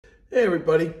Hey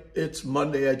everybody, it's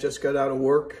Monday. I just got out of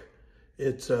work.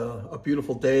 It's a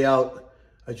beautiful day out.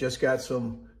 I just got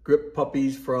some grip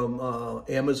puppies from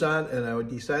Amazon and I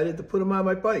decided to put them on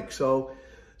my bike. So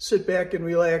sit back and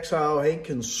relax how Hank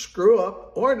can screw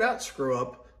up or not screw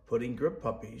up putting grip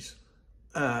puppies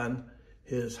on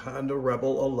his Honda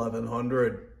Rebel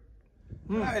 1100.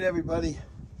 All right everybody,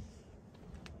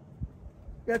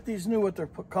 got these new what they're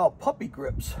called puppy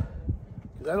grips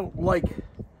because I don't like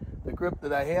the grip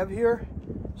that I have here,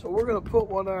 so we're going to put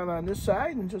one on this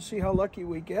side and just see how lucky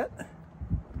we get.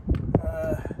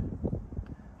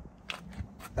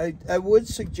 I would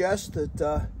suggest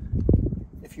that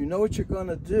if you know what you're going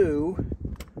to do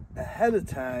ahead of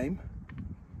time,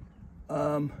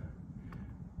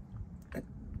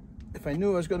 if I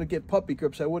knew I was going to get puppy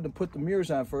grips, I wouldn't have put the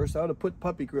mirrors on first. I would have put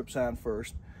puppy grips on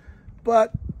first,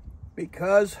 but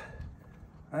because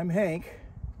I'm Hank,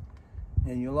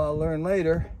 and you'll all learn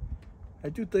later, I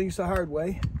do things the hard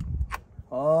way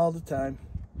all the time.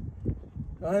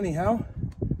 So anyhow,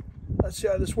 let's see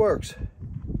how this works.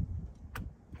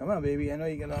 Come on, baby. I know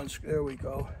you can unscrew. There we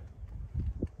go.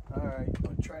 All right.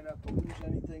 I'll try not to lose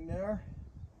anything there.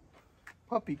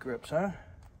 Puppy grips, huh?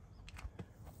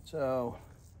 So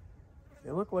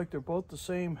they look like they're both the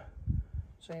same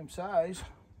size.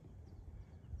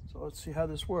 So let's see how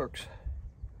this works.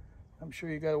 I'm sure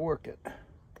you got to work it.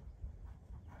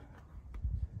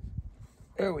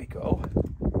 There we go.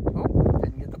 Oh,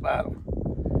 didn't get the bottom.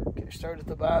 Okay, start at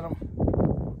the bottom.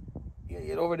 You gotta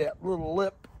get over that little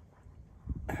lip.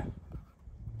 All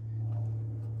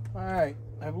right,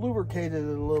 I've lubricated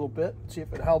it a little bit. See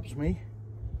if it helps me.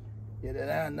 Get it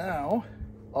on now.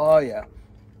 Oh yeah.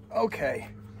 Okay.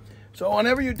 So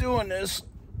whenever you're doing this,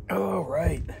 all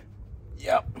right.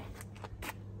 Yep.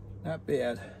 Not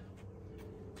bad.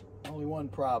 Only one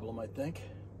problem, I think.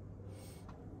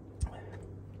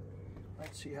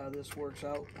 Let's see how this works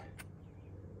out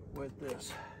with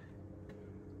this.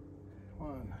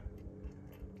 1,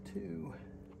 2,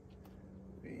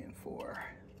 3, and 4.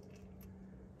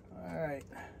 All right.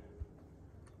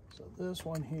 So this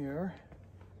one here.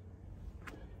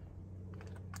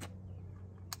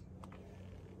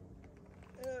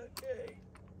 Okay.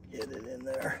 Get it in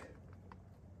there.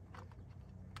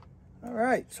 All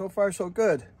right. So far, so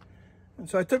good. And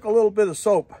so I took a little bit of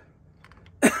soap.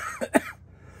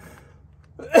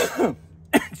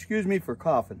 Excuse me for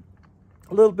coughing.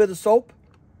 A little bit of soap,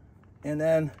 and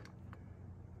then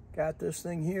got this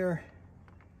thing here.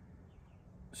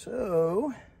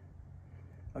 So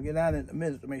I'll get on it in a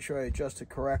minute to make sure I adjust it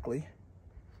correctly.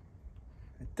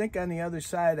 I think on the other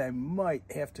side I might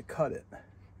have to cut it,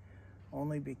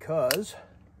 only because,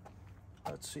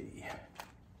 let's see.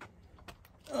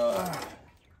 Okay,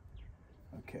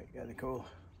 gotta go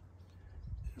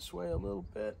this way a little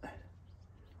bit,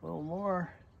 a little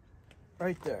more.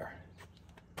 Right there.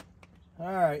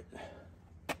 All right.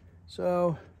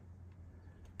 So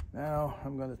now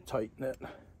I'm going to tighten it.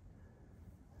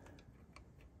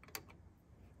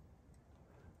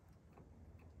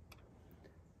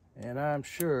 And I'm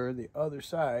sure the other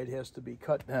side has to be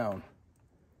cut down.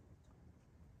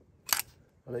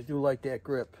 But I do like that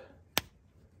grip.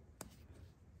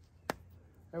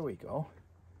 There we go.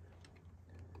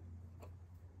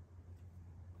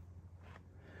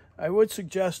 I would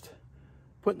suggest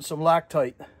putting some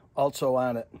Loctite also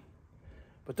on it.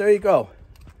 But there you go.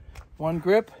 One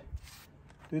grip.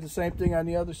 Do the same thing on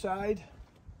the other side.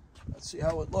 Let's see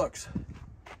how it looks.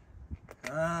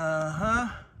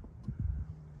 Don't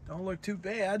look too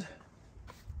bad.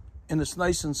 And it's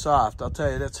nice and soft. I'll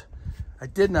tell you, I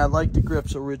did not like the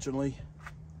grips originally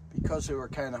because they were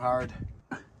kind of hard.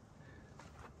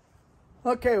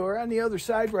 Okay, we're on the other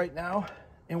side right now.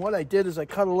 And what I did is I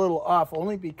cut a little off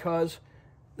only because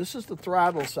this is the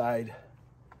throttle side.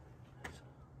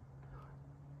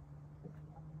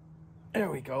 There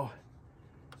we go.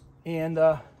 And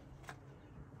I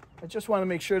just want to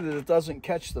make sure that it doesn't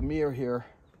catch the mirror here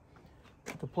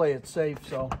to play it safe.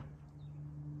 So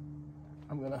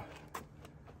I'm going to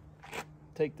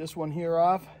take this one here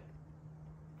off.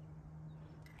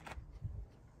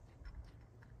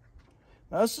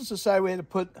 Now this is the side we had to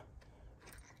put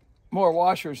more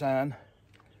washers on,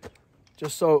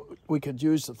 just so we could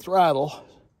use the throttle.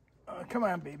 Come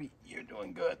on, baby. You're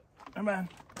doing good. Come on.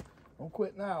 Don't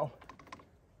quit now.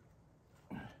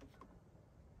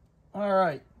 All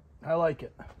right. I like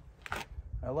it.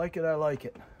 I like it. I like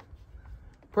it.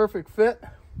 Perfect fit.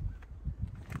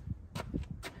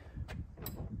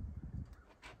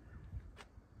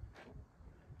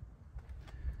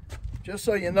 Just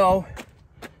so you know,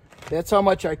 that's how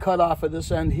much I cut off of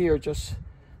this end here, just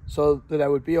so that I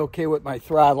would be okay with my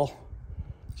throttle.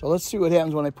 So let's see what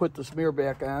happens when I put this mirror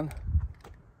back on.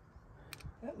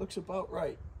 That looks about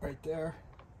right there.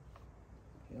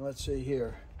 And let's see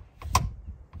here.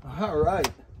 All right,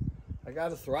 I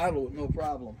got a throttle with no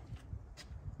problem.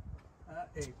 Not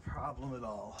a problem at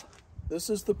all. This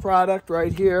is the product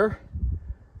right here.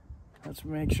 Let's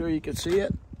make sure you can see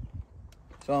it.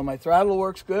 So my throttle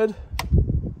works good.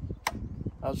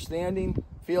 Outstanding.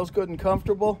 Feels good and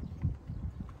comfortable.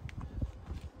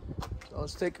 So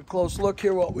let's take a close look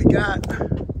here what we got.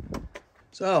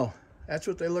 So that's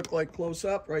what they look like close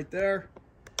up right there.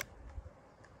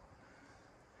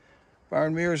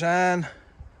 Barn mirrors on.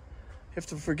 You have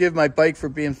to forgive my bike for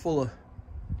being full of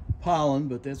pollen,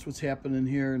 but that's what's happening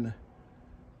here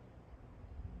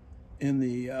in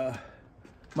the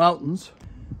mountains.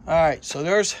 All right, so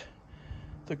there's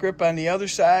the grip on the other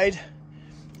side.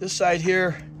 This side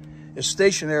here is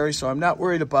stationary, so I'm not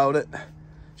worried about it.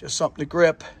 Just something to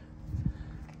grip.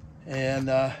 And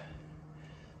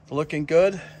looking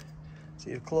good.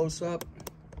 See a close up.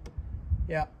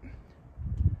 Yeah.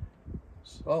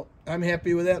 So I'm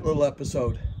happy with that little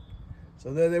episode.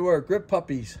 So there they were, grip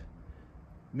puppies.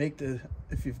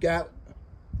 If you've got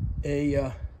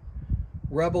a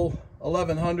Rebel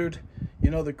 1100, you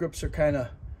know the grips are kind of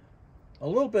a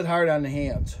little bit hard on the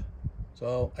hands.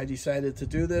 So I decided to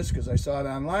do this because I saw it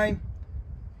online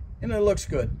and it looks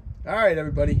good. All right,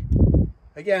 everybody.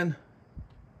 Again,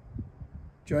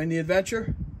 join the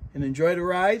adventure and enjoy the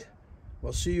ride.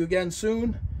 We'll see you again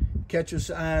soon. Catch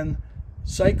us on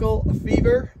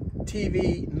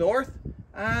CycleFeverTV North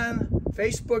on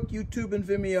Facebook, YouTube, and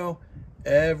Vimeo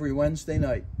every Wednesday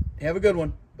night. Have a good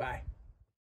one. Bye.